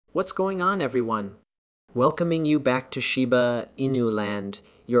What's going on, everyone? Welcoming you back to Shiba Inu land,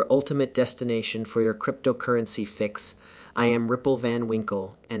 your ultimate destination for your cryptocurrency fix. I am Ripple Van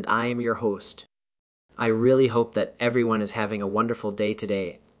Winkle, and I am your host. I really hope that everyone is having a wonderful day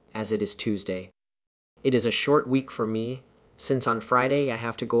today, as it is Tuesday. It is a short week for me, since on Friday I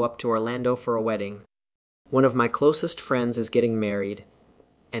have to go up to Orlando for a wedding. One of my closest friends is getting married,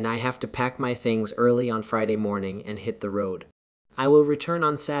 and I have to pack my things early on Friday morning and hit the road. I will return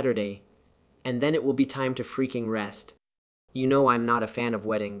on Saturday, and then it will be time to freaking rest. You know I'm not a fan of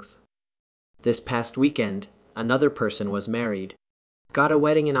weddings. This past weekend, another person was married. Got a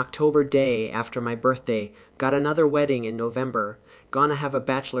wedding in October day after my birthday, got another wedding in November, gonna have a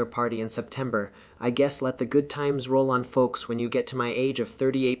bachelor party in September. I guess let the good times roll on, folks. When you get to my age of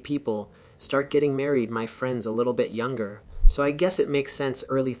 38 people, start getting married. My friend's a little bit younger, so I guess it makes sense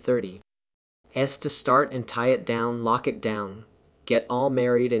early 30. S to start and tie it down, lock it down. Get all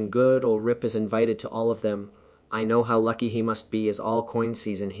married, and good ol' Rip is invited to all of them. I know how lucky he must be. Is altcoin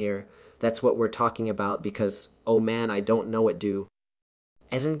season here. That's what we're talking about because, oh man, I don't know it do.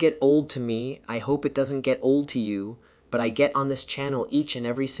 Doesn't get old to me. I hope it doesn't get old to you, but I get on this channel each and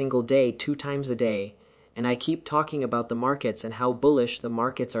every single day, 2 times a day, and I keep talking about the markets and how bullish the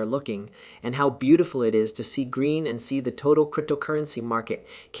markets are looking, and how beautiful it is to see green and see the total cryptocurrency market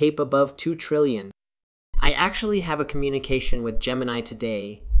cape above 2 trillion. I actually have a communication with Gemini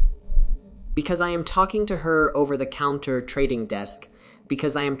today because I am talking to her over-the-counter trading desk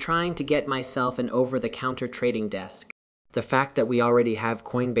because I am trying to get myself an over-the-counter trading desk. The fact that we already have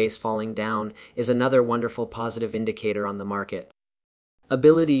Coinbase falling down is another wonderful positive indicator on the market.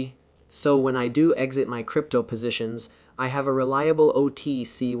 Ability. So when I do exit my crypto positions, I have a reliable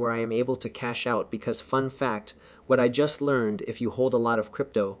OTC where I am able to cash out because, fun fact, what I just learned, if you hold a lot of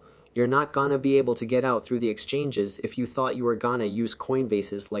crypto, you're not gonna be able to get out through the exchanges if you thought you were gonna use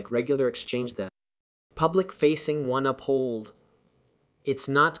Coinbases like regular exchange that. Public facing one uphold. It's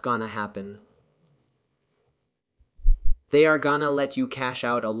not gonna happen. They are gonna let you cash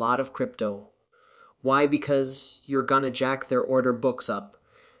out a lot of crypto. Why? Because you're gonna jack their order books up.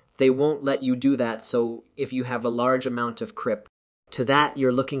 They won't let you do that, so if you have a large amount of crypto, to that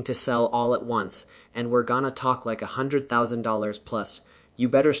you're looking to sell all at once, and we're gonna talk like $100,000 plus. You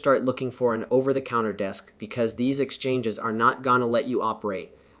better start looking for an over-the-counter desk because these exchanges are not gonna let you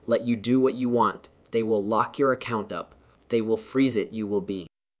operate, let you do what you want. They will lock your account up. They will freeze it. You will be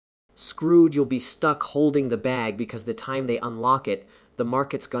screwed. You'll be stuck holding the bag because the time they unlock it, the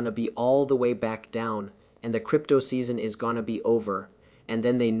market's gonna be all the way back down, and the crypto season is gonna be over. And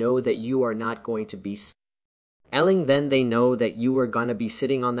then they know that you are not going to be selling. Then they know that you are gonna be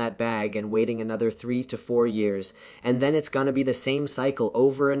sitting on that bag and waiting another 3 to 4 years, and then it's gonna be the same cycle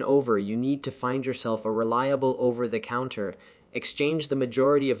over and over. You need to find yourself a reliable over-the-counter exchange. The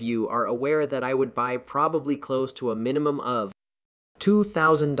majority of you are aware that I would buy probably close to a minimum of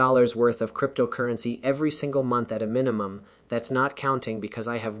 $2,000 worth of cryptocurrency every single month at a minimum. That's not counting because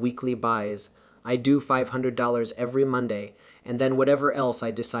I have weekly buys. I do $500 every Monday, and then whatever else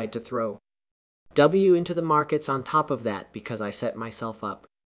I decide to throw into the markets on top of that because I set myself up.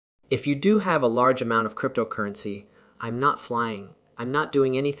 If you do have a large amount of cryptocurrency, I'm not flying. I'm not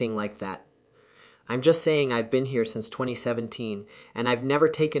doing anything like that. I'm just saying I've been here since 2017, and I've never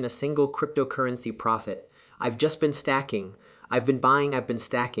taken a single cryptocurrency profit. I've just been stacking. I've been buying, I've been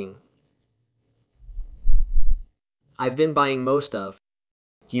stacking. I've been buying most of.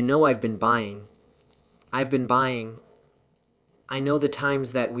 You know I've been buying. I've been buying. I know the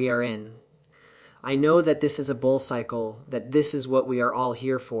times that we are in. I know that this is a bull cycle, that this is what we are all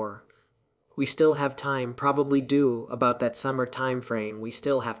here for. We still have time, probably due about that summer time frame. We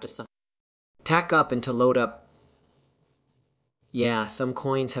still have to tack up and to load up. Yeah, some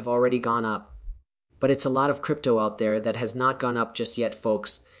coins have already gone up. But it's a lot of crypto out there that has not gone up just yet,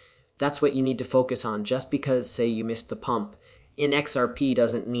 folks. That's what you need to focus on. Just because, say, you missed the pump in XRP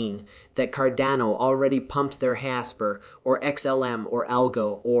doesn't mean that Cardano already pumped their Hasper, or XLM, or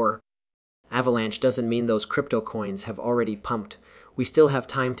Algo, or Avalanche doesn't mean those crypto coins have already pumped. We still have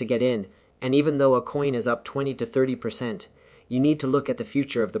time to get in, and even though a coin is up 20 to 30%, you need to look at the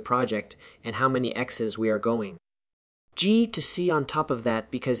future of the project and how many X's we are going to see on top of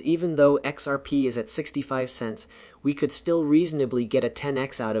that, because even though XRP is at 65 cents, we could still reasonably get a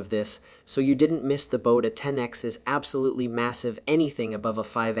 10x out of this, so you didn't miss the boat. A 10x is absolutely massive. Anything above a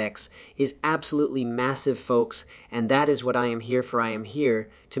 5x is absolutely massive, folks, and that is what I am here for. I am here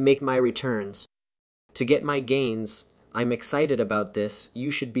to make my returns, to get my gains. I'm excited about this.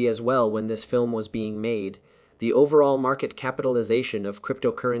 You should be as well. When this film was being made, the overall market capitalization of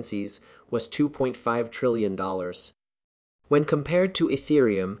cryptocurrencies was $2.5 trillion. When compared to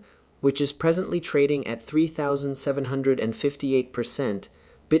Ethereum, which is presently trading at 3,758%,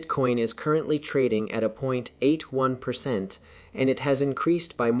 Bitcoin is currently trading at a 0.81%, and it has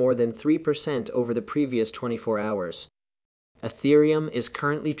increased by more than 3% over the previous 24 hours. Ethereum is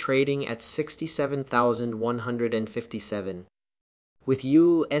currently trading at 67,157. With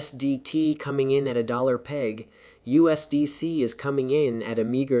USDT coming in at a dollar peg, USDC is coming in at a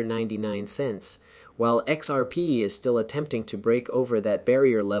meager 99 cents, while XRP is still attempting to break over that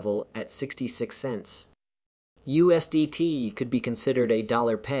barrier level at 66 cents. USDT could be considered a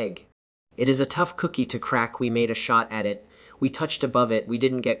dollar peg. It is a tough cookie to crack. We made a shot at it. We touched above it, we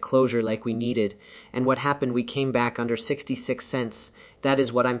didn't get closure like we needed, and what happened, we came back under 66 cents. That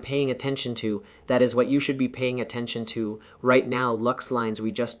is what I'm paying attention to. That is what you should be paying attention to. Right now, Lux Lines,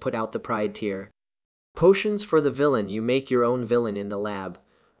 we just put out the Pride tier. Potions for the villain, you make your own villain in the lab.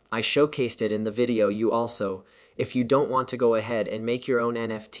 I showcased it in the video you also. If you don't want to go ahead and make your own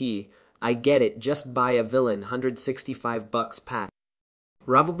NFT, I get it, just buy a villain, $165 pack.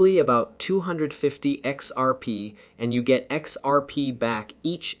 Probably about 250 XRP, and you get XRP back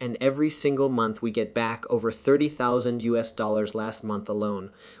each and every single month. We get back over 30,000 US dollars last month alone.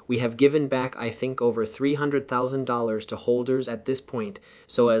 We have given back, I think, over $300,000 to holders at this point,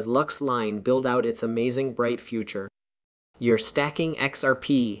 so as Lux Line build out its amazing bright future. You're stacking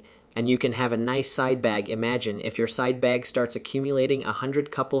XRP, and you can have a nice side bag. Imagine if your side bag starts accumulating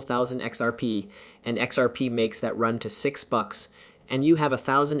 100,000 XRP, and XRP makes that run to $6, and you have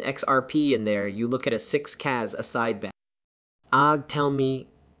 1,000 XRP in there. You look at a 6K a side bag. Tell me,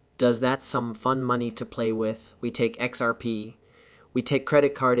 does that some fun money to play with? We take XRP, we take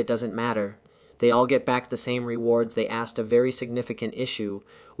credit card, it doesn't matter. They all get back the same rewards. They asked a very significant issue,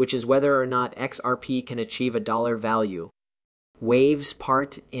 which is whether or not XRP can achieve a dollar value. Waves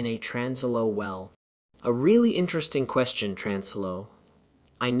part in a Transilo well. A really interesting question, Transilo.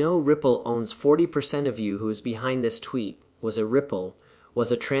 I know Ripple owns 40% of you who is behind this tweet. Was it Ripple?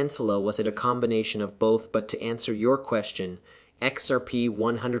 Was it Transilo? Was it a combination of both? But to answer your question, XRP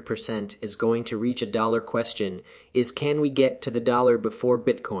 100% is going to reach a dollar. Question is, can we get to the dollar before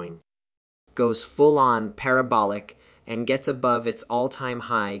Bitcoin goes full on parabolic and gets above its all-time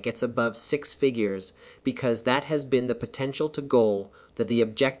high, gets above 6 figures, because that has been the potential to goal, the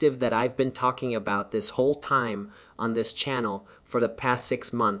objective that I've been talking about this whole time on this channel for the past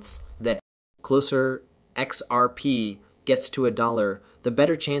 6 months, that closer XRP gets to a dollar, the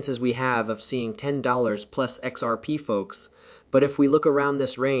better chances we have of seeing $10 plus XRP, folks. But if we look around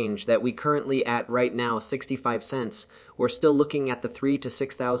this range that we currently at right now, 65 cents, we're still looking at the 3 to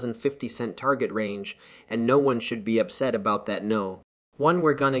 6,050 cent target range, and no one should be upset about that, no. One,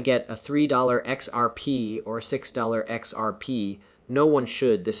 we're gonna get a $3 XRP or $6 XRP, no one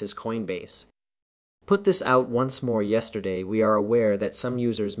should. This is Coinbase. Put this out once more yesterday. We are aware that some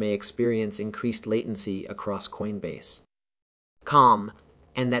users may experience increased latency across Coinbase.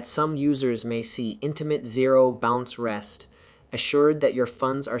 And that some users may see intimate zero bounce rest. Assured that your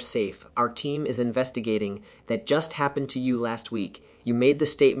funds are safe. Our team is investigating. That just happened to you last week. You made the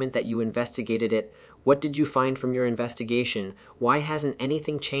statement that you investigated it. What did you find from your investigation? Why hasn't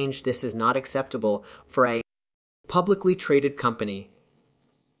anything changed? This is not acceptable for a publicly traded company.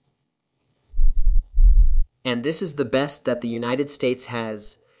 And this is the best that the United States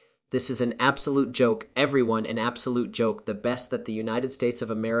has. This is an absolute joke. Everyone, an absolute joke. The best that the United States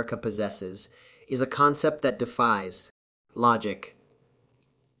of America possesses is a concept that defies logic.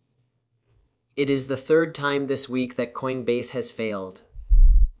 It is the third time this week that Coinbase has failed.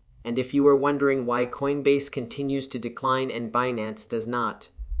 And if you were wondering why Coinbase continues to decline and Binance does not,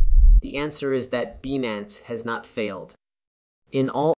 the answer is that Binance has not failed. In all